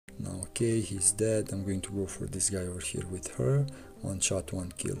Okay, he's dead. I'm going to go for this guy over here with her. One shot,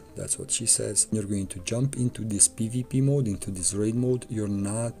 one kill. That's what she says. You're going to jump into this PvP mode, into this raid mode. You're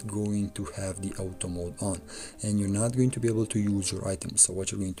not going to have the auto mode on, and you're not going to be able to use your items. So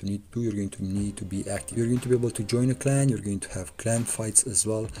what you're going to need to do, you're going to need to be active. You're going to be able to join a clan. You're going to have clan fights as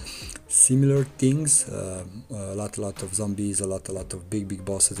well. Similar things, a lot of zombies, a lot of big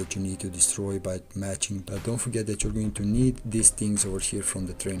bosses that you need to destroy by matching. But don't forget that you're going to need these things over here from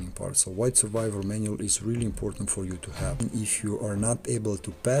the training part. So White Survivor manual is really important for you to have. And if you are not able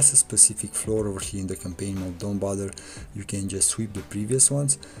to pass a specific floor over here in the campaign mode, don't bother, you can just sweep the previous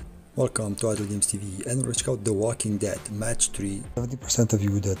ones. Welcome to Idle Games TV, and let's check out The Walking Dead Match 3. 70% of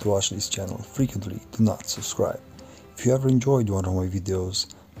you that watch this channel frequently do not subscribe. If you ever enjoyed one of my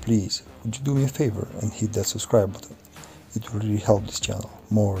videos, please, would you do me a favor and hit that subscribe button? It will really help this channel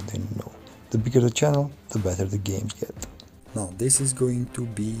more than you know. The bigger the channel, the better the games get. Now this is going to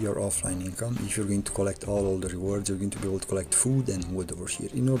be your offline income. If you're going to collect all the rewards, you're going to be able to collect food and wood over here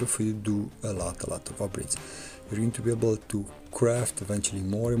in order for you to do a lot of upgrades. You're going to be able to craft eventually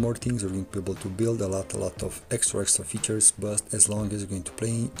more and more things. You're going to be able to build a lot of extra features, but as long as you're going to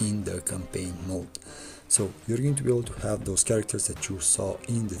play in the campaign mode. So you're going to be able to have those characters that you saw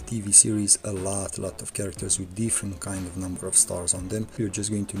in the TV series, a lot of characters with different kind of number of stars on them. You're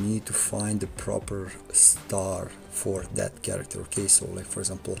just going to need to find the proper star for that character. Okay, so like for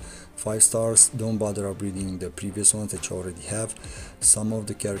example 5 stars, don't bother upgrading the previous ones that you already have. Some of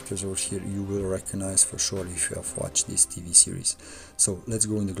the characters over here you will recognize for sure if you have watched this TV series. So let's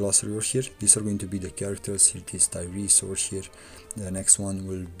go in the glossary over here. These are going to be the characters. Here it is Tyrese over here. The next one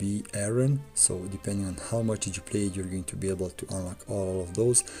will be Aaron. So depending on how much did you play, you're going to be able to unlock all of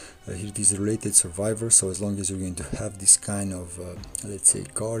those. Here it is Related Survivor. So as long as you're going to have this kind of let's say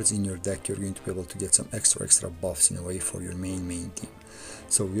cards in your deck, you're going to be able to get some extra buffs in a way for your main team.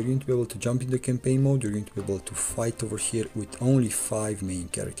 So you're going to be able to jump in the campaign mode. You're going to be able to fight over here with only 5 main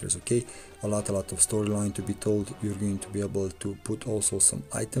characters. Okay, a lot of storyline to be told. You're going to be able to put also some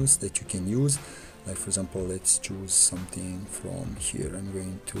items that you can use. Like for example, let's choose something from here. I'm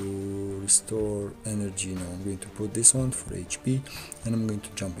going to restore energy. Now I'm going to put this one for HP, and I'm going to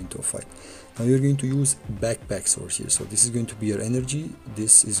jump into a fight. Now you're going to use backpacks over here. So this is going to be your energy.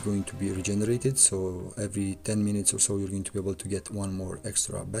 This is going to be regenerated. So every 10 minutes or so, you're going to be able to get one more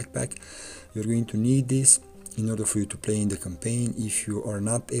extra backpack. You're going to need this in order for you to play in the campaign. If you are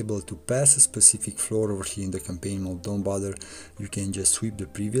not able to pass a specific floor over here in the campaign mode, don't bother. You can just sweep the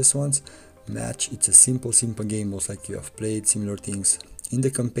previous ones. Match, it's a simple game. Most likely you have played similar things in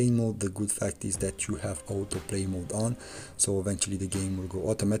the campaign mode. The good fact is that you have autoplay mode on, so eventually the game will go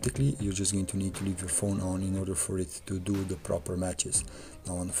automatically. You're just going to need to leave your phone on in order for it to do the proper matches.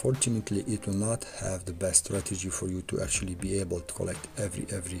 Now unfortunately it will not have the best strategy for you to actually be able to collect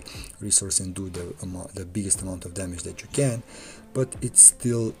every resource and do the biggest amount of damage that you can, but it's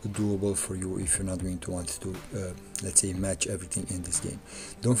still doable for you if you're not going to want to let's say match everything in this game.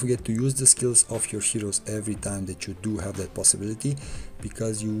 Don't forget to use the skills of your heroes every time that you do have that possibility,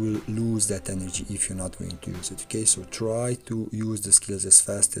 because you will lose that energy if you're not going to use it. Okay, so try to use the skills as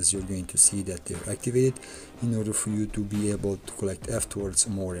fast as you're going to see that they're activated in order for you to be able to collect afterwards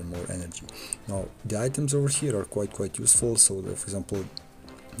more and more energy. Now the items over here are quite useful. So for example,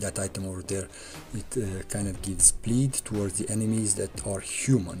 that item over there, it kind of gives bleed towards the enemies that are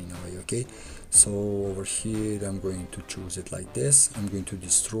human in a way. Okay, so over here I'm going to choose it like this. I'm going to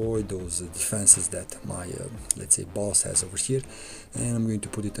destroy those defenses that my let's say boss has over here, and I'm going to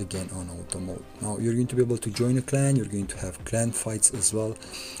put it again on auto mode. Now you're going to be able to join a clan. You're going to have clan fights as well.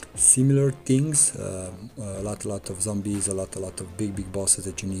 Similar things, a lot of zombies, a lot of big bosses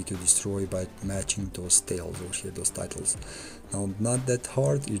that you need to destroy by matching those tails over here, those titles. Now not that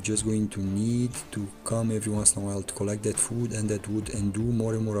hard. You're just going to need to come every once in a while to collect that food and that wood and do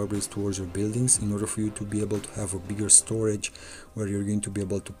more and more upgrades towards your buildings in order for you to be able to have a bigger storage where you're going to be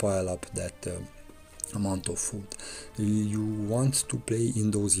able to pile up that amount of food. You want to play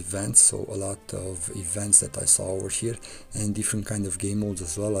in those events, so a lot of events that I saw over here, and different kind of game modes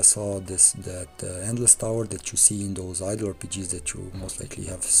as well. I saw that endless tower that you see in those idle RPGs that you most likely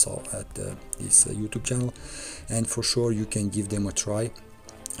have saw at this YouTube channel, and for sure you can give them a try.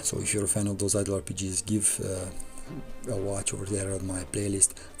 So if you're a fan of those idle RPGs, give a watch over there on my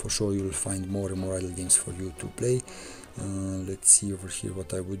playlist. For sure you will find more and more idle games for you to play. Let's see over here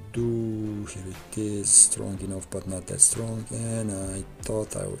what I would do. Here it is, strong enough but not that strong, and I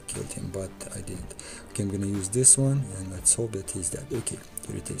thought I would kill him but I didn't. Okay, I'm gonna use this one and let's hope that he's dead. Okay,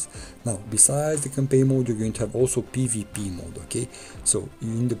 here it is. Now besides the campaign mode, you're going to have also PvP mode. Okay, so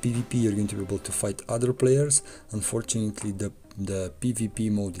in the PvP you're going to be able to fight other players. Unfortunately the the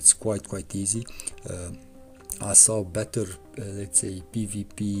PvP mode is quite easy. I saw better, let's say,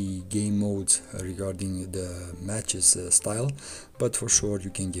 PvP game modes regarding the matches style, but for sure you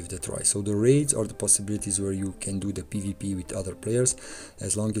can give it a try. So the raids are the possibilities where you can do the PvP with other players.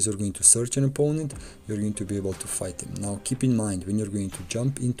 As long as you're going to search an opponent, you're going to be able to fight him. Now keep in mind, when you're going to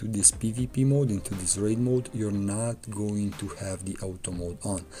jump into this PvP mode, into this raid mode, you're not going to have the auto mode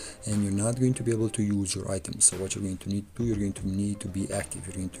on, and you're not going to be able to use your items. So what you're going to need to do, you're going to need to be active.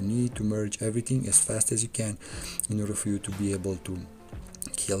 You're going to need to merge everything as fast as you can in order for you to be able to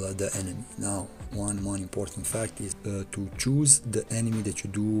kill the enemy. Now one important fact is to choose the enemy that you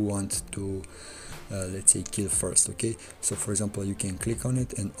do want to let's say kill first. Okay, so for example, you can click on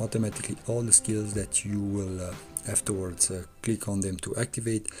it and automatically all the skills that you will afterwards click on them to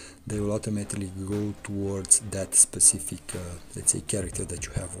activate, they will automatically go towards that specific let's say character that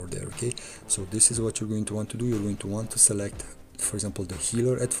you have over there. Okay, so this is what you're going to want to do. You're going to want to select, for example, the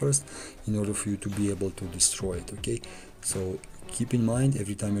healer at first in order for you to be able to destroy it. Okay, so keep in mind,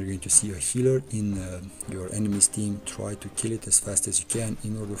 every time you're going to see a healer in your enemy's team, try to kill it as fast as you can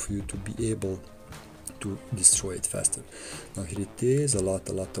in order for you to be able to destroy it faster. Now here it is, a lot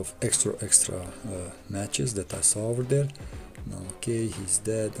of extra matches that I saw over there. Now okay, he's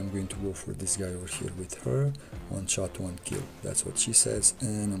dead. I'm going to go for this guy over here with her. 1 shot 1 kill, that's what she says,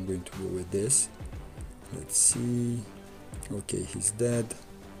 and I'm going to go with this. Let's see. Okay, he's dead,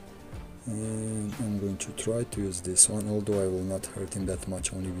 and I'm going to try to use this one, although I will not hurt him that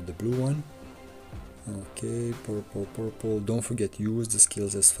much, only with the blue one. Okay, purple. Don't forget, use the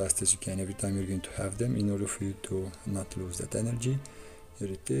skills as fast as you can every time you're going to have them in order for you to not lose that energy.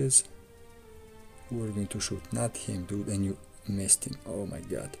 Here it is. We're going to shoot, not him, dude, and you missed him. Oh my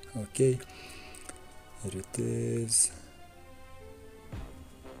god. Okay, here it is.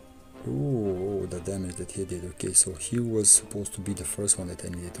 Oh, the damage that he did. Okay, so he was supposed to be the first one that I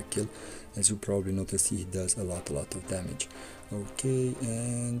needed to kill. As you probably noticed, he does a lot of damage. Okay,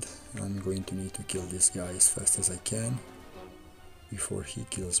 and I'm going to need to kill this guy as fast as I can before he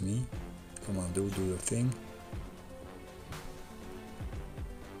kills me. Come on, dude, do your thing.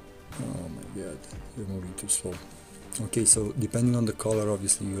 Oh my god, you're moving too slow. Okay, so depending on the color,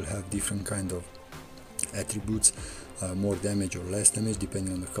 obviously you will have different kind of attributes, more damage or less damage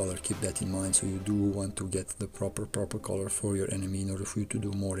depending on the color. Keep that in mind. So you do want to get the proper color for your enemy in order for you to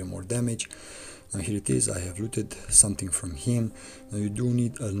do more and more damage. Now here it is, I have looted something from him. Now you do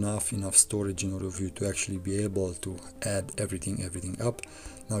need enough storage in order for you to actually be able to add everything up.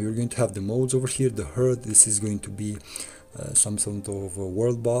 Now you're going to have the modes over here. The herd, this is going to be some sort of a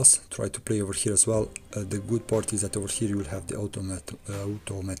world boss. Try to play over here as well. The good part is that over here you will have the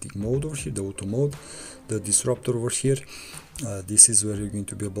automatic mode over here, the auto mode. The disruptor over here, this is where you're going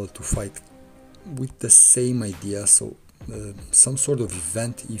to be able to fight with the same idea. So some sort of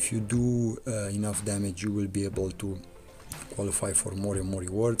event, if you do enough damage, you will be able to qualify for more and more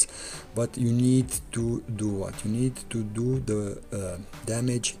rewards. But you need to do what? You need to do the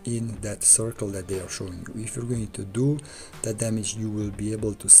damage in that circle that they are showing you. If you're going to do that damage, you will be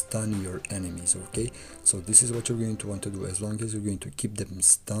able to stun your enemies. Okay, so this is what you're going to want to do. As long as you're going to keep them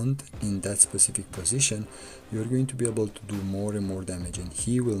stunned in that specific position, you're going to be able to do more and more damage, and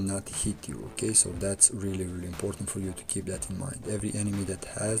he will not hit you. Okay, so that's really important for you to keep that in mind. Every enemy that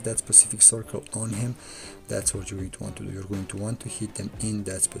has that specific circle on him, that's what you're going to want to do. You're going to want to hit them in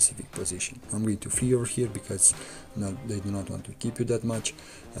that specific position. I'm going to flee over here because they do not want to keep you that much.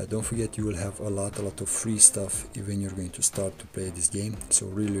 Don't forget, you will have a lot of free stuff when you're going to start to play this game. So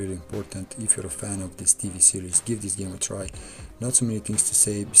really important. If you're a fan of this TV series, give this game a try. Not so many things to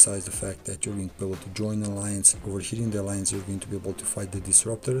say besides the fact that you're going to be able to join an alliance. Over here in the alliance, you're going to be able to fight the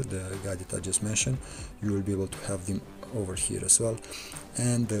disruptor, the guy that I just mentioned. You will be able to have them over here as well.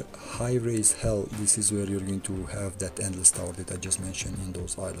 And the high raise hell, this is where you're going to have that endless tower that I just mentioned in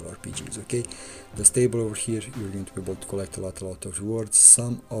those idle RPGs. Okay, the stable over here, you're going to be able to collect a lot of rewards.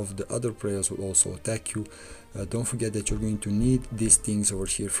 Some of the other players will also attack you. Don't forget that you're going to need these things over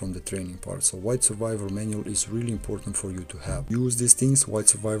here from the training part. So White Survivor Manual is really important for you to have. Use these things, White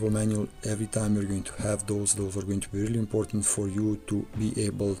Survivor Manual, every time you're going to have those are going to be really important for you to be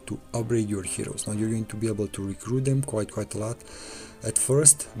able to upgrade your heroes. Now you're going to be able to recruit them quite a lot. At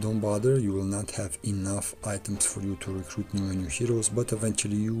first, don't bother, you will not have enough items for you to recruit new heroes, but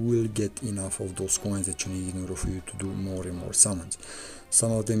eventually you will get enough of those coins that you need in order for you to do more and more summons.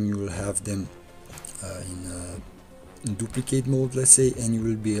 Some of them you will have them in duplicate mode, let's say, and you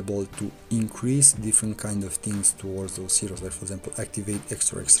will be able to increase different kind of things towards those heroes, like for example activate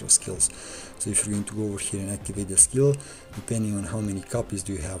extra skills. So if you're going to go over here and activate the skill, depending on how many copies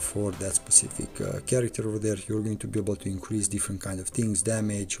do you have for that specific character over there, you're going to be able to increase different kind of things,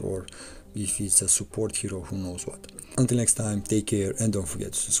 damage, or if it's a support hero, who knows what. Until next time, take care and don't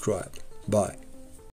forget to subscribe. Bye.